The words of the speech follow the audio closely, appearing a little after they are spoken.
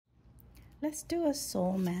Let's do a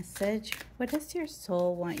soul message. What does your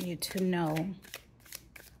soul want you to know?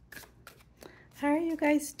 How are you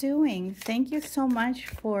guys doing? Thank you so much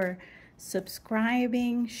for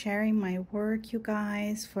subscribing, sharing my work, you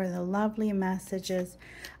guys, for the lovely messages.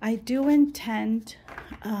 I do intend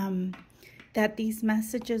that these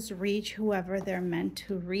messages reach whoever they're meant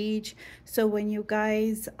to reach. So when you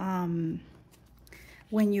guys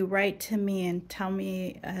when you write to me and tell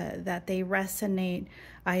me that they resonate,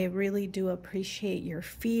 I really do appreciate your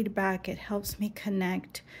feedback. It helps me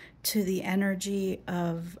connect to the energy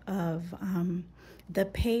of the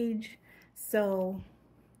page. So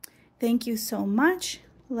thank you so much.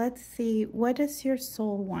 Let's see, what does your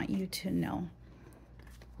soul want you to know?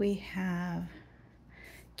 We have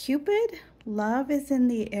Cupid. Love is in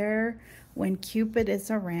the air when Cupid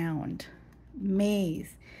is around.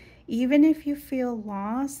 Maze. Even if you feel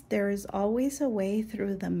lost, there is always a way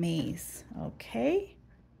through the maze, okay?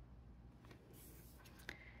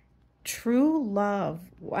 True love.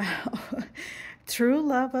 Wow. True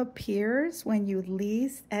love appears when you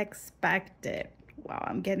least expect it. Wow,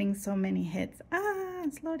 I'm getting so many hits.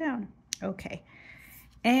 Slow down. Okay.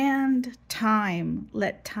 And time.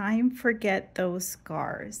 Let time forget those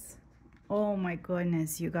scars. Oh my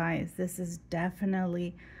goodness, you guys. This is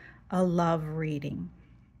definitely a love reading.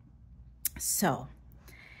 So,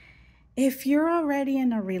 if you're already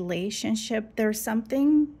in a relationship, there's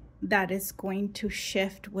something that is going to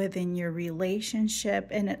shift within your relationship,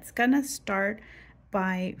 and it's going to start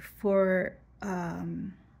by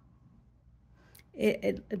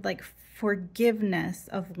like forgiveness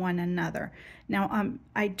of one another. Now,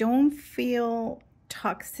 I don't feel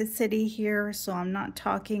toxicity here, so I'm not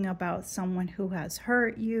talking about someone who has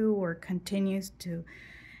hurt you or continues to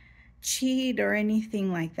cheat or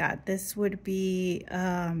anything like that. This would be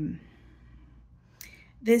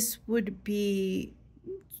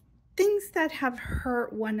things that have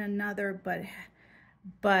hurt one another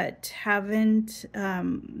but haven't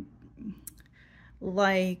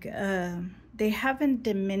they haven't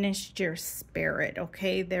diminished your spirit,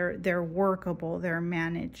 okay? They're workable, they're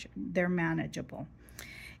manageable.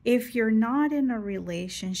 If you're not in a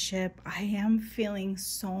relationship, I am feeling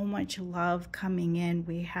so much love coming in.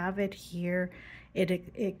 We have it here.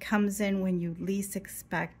 It comes in when you least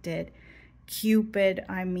expect it. Cupid,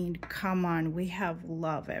 I mean, come on. We have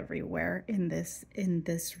love everywhere in this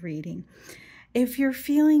reading. If you're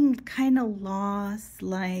feeling kind of lost,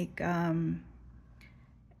 like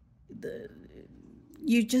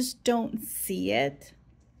you just don't see it,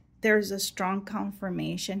 there's a strong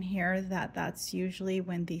confirmation here that that's usually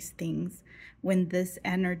when when this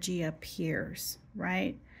energy appears,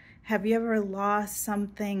 right? Have you ever lost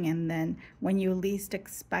something and then when you least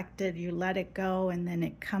expect it, you let it go and then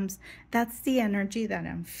it comes? That's the energy that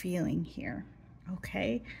I'm feeling here,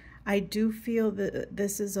 okay? I do feel that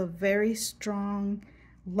this is a very strong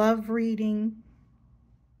love reading.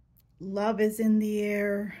 Love is in the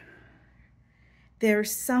air.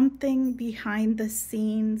 There's something behind the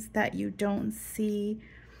scenes that you don't see.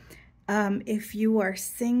 If you are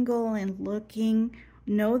single and looking,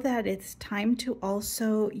 know that it's time to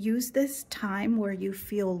also use this time where you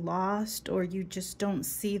feel lost or you just don't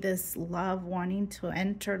see this love wanting to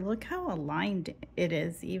enter. Look how aligned it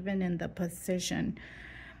is, even in the position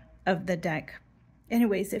of the deck.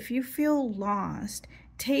 Anyways, if you feel lost,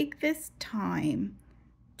 take this time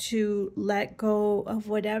to let go of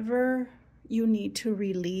whatever you need to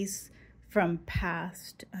release from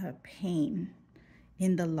past pain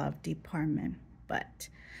in the love department. But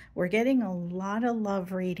we're getting a lot of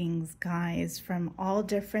love readings, guys, from all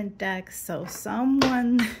different decks. So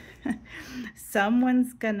someone's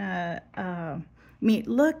gonna meet.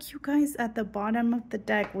 Look, you guys, at the bottom of the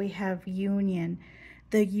deck, we have union.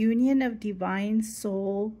 The union of divine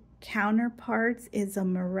soul counterparts is a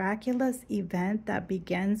miraculous event that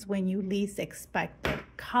begins when you least expect it.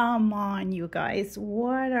 Come on, you guys.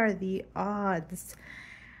 What are the odds?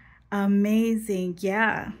 Amazing.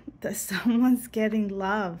 Yeah, that someone's getting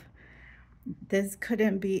love. This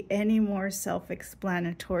couldn't be any more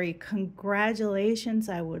self-explanatory. Congratulations.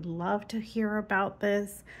 I would love to hear about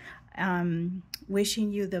this.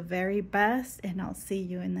 Wishing you the very best, and I'll see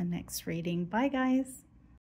you in the next reading. Bye, guys.